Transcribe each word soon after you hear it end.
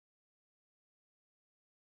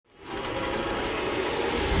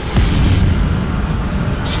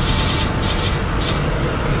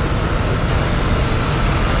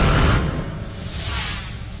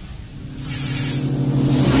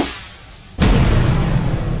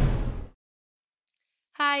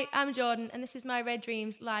Hi, I'm Jordan, and this is my Red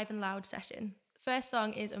Dreams Live and Loud session. The first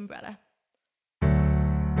song is Umbrella.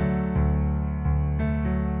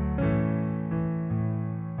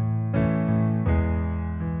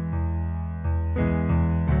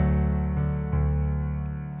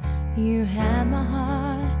 You have my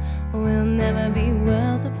heart, we'll never be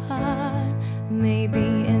worlds apart. Maybe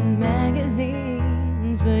in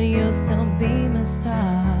magazines, but you'll still be my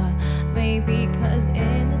star. Baby, 'cause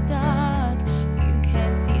in the dark, you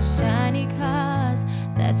can't see shiny cars.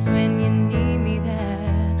 That's when you need me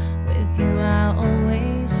there. With you I'll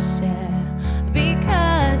always share.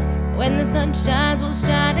 Because when the sun shines, we'll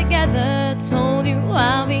shine together. Told you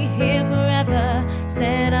I'll be here forever.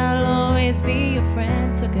 Said I'll always be your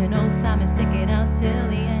friend. Took an oath I'ma stick it out till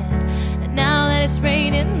the end. And now that it's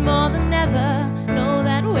raining more than ever, know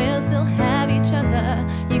that we'll still have each other.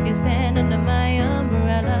 You can stand under my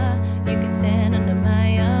umbrella. You can stand under my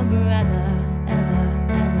umbrella. Ella,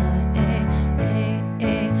 Ella, eh, eh,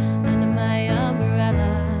 eh. Under my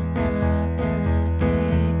umbrella. Ella, Ella,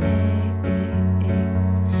 eh, eh, eh, eh.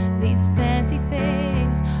 These fancy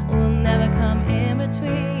things will never come in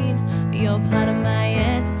between. You're part of my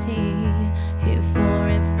entity, here for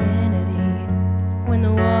infinity. When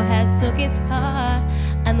the war has took its part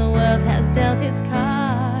and the world has dealt its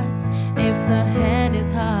cards, if the hand is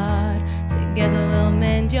hard, together we'll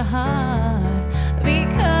mend your heart.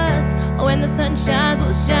 Because when the sun shines,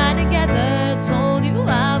 we'll shine together. Told you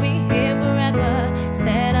I'll be here forever.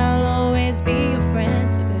 Said I'll always be your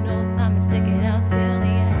friend. Took an oath I'ma stick it out till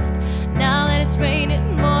the end. Now that it's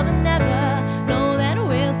raining more than ever, know that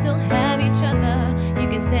we'll still have each other. You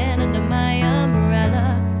can stand under my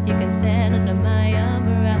umbrella. You can stand under my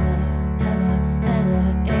umbrella. Ella, Ella,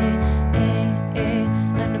 eh, eh, eh.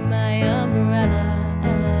 Under my umbrella.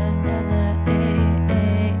 Ella, Ella, eh,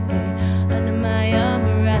 eh, eh. Under my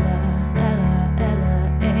umbrella. Ella, Ella,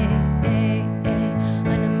 eh, eh, eh.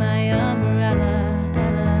 Under my umbrella.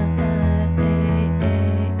 Ella, Ella, eh,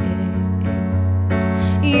 eh,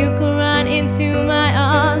 eh. You can run into my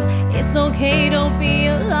arms. It's okay, don't be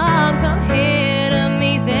alarmed. Come here to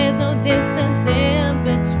me, there's no distance in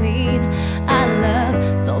between. I love,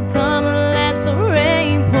 so come and let the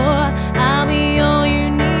rain pour. I'll be all you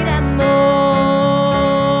need and more.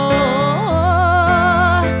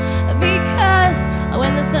 Because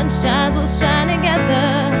when the sun shines, we'll shine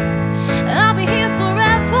together.